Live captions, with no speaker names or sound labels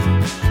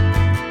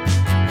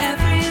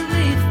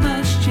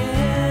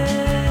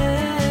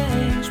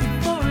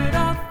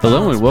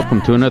Hello and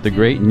welcome to another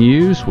Great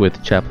News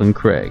with Chaplain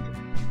Craig.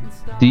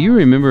 Do you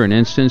remember an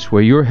instance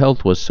where your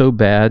health was so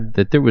bad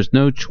that there was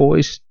no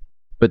choice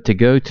but to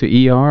go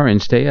to ER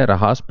and stay at a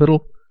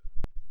hospital?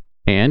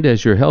 And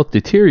as your health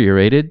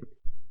deteriorated,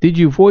 did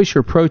you voice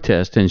your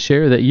protest and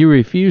share that you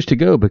refused to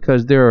go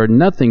because there are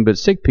nothing but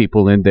sick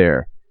people in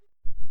there?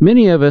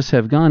 Many of us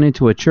have gone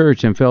into a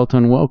church and felt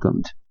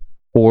unwelcomed,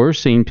 or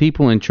seen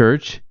people in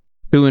church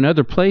who in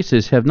other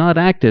places have not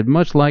acted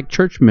much like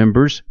church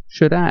members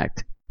should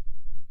act.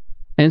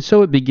 And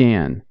so it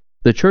began,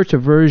 the church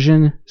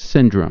aversion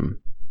syndrome.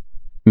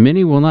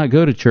 Many will not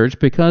go to church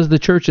because the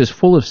church is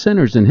full of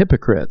sinners and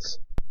hypocrites.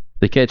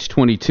 The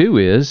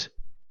catch-22 is,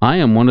 I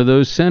am one of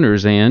those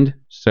sinners, and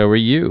so are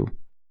you.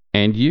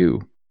 And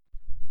you.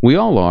 We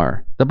all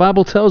are. The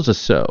Bible tells us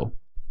so.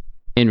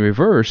 In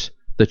reverse,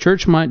 the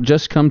church might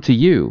just come to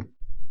you.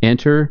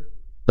 Enter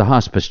the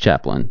hospice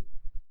chaplain.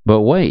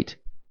 But wait,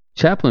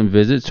 chaplain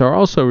visits are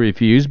also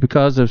refused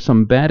because of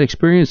some bad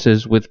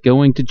experiences with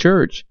going to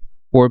church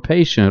for a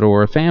patient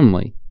or a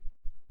family.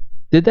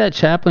 Did that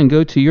chaplain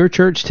go to your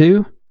church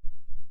too?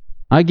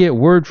 I get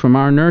word from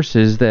our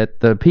nurses that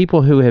the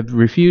people who have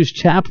refused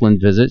chaplain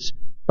visits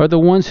are the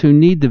ones who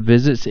need the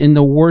visits in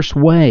the worst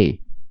way.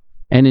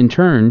 And in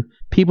turn,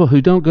 people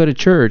who don't go to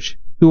church,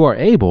 who are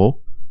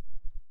able,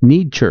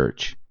 need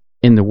church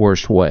in the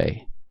worst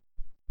way.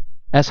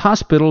 As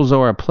hospitals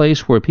are a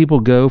place where people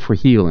go for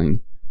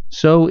healing,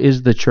 so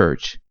is the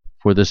church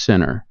for the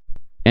sinner.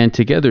 And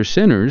together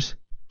sinners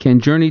can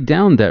journey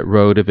down that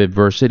road of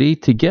adversity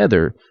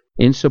together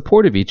in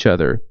support of each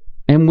other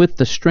and with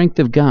the strength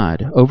of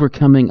God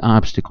overcoming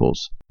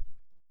obstacles.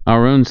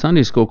 Our own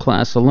Sunday school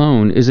class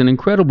alone is an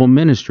incredible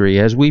ministry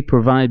as we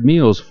provide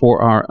meals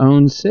for our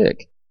own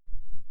sick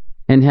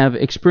and have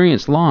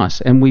experienced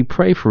loss, and we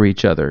pray for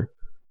each other.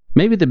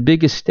 Maybe the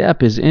biggest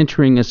step is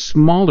entering a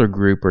smaller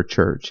group or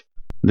church.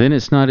 Then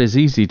it's not as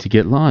easy to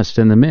get lost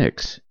in the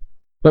mix.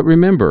 But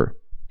remember,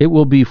 it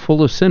will be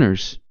full of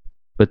sinners.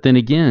 But then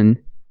again,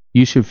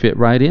 you should fit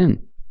right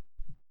in.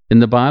 In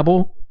the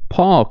Bible,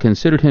 Paul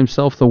considered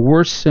himself the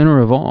worst sinner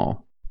of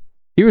all.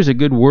 Here is a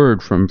good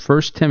word from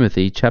 1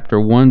 Timothy chapter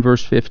 1,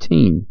 verse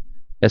 15.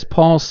 As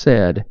Paul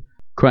said,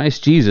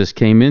 Christ Jesus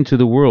came into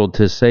the world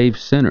to save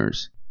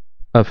sinners,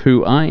 of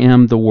whom I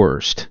am the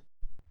worst.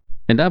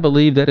 And I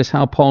believe that is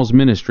how Paul's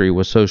ministry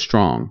was so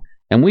strong.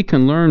 And we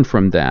can learn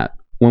from that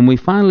when we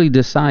finally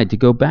decide to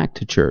go back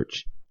to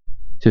church,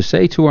 to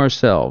say to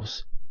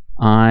ourselves,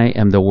 I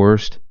am the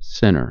worst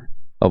sinner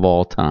of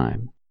all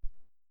time.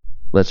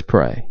 Let's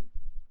pray.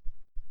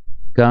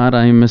 God,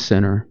 I am a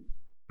sinner,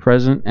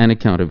 present and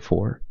accounted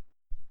for,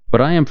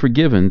 but I am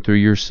forgiven through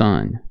your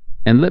Son,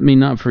 and let me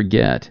not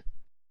forget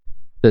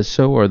that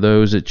so are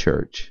those at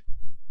church.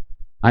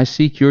 I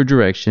seek your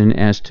direction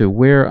as to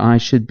where I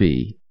should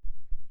be,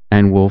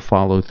 and will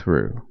follow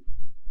through.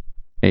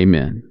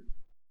 Amen.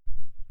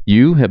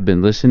 You have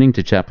been listening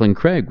to Chaplain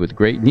Craig with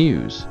Great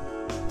News,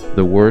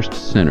 the worst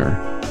sinner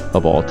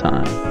of all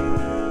time.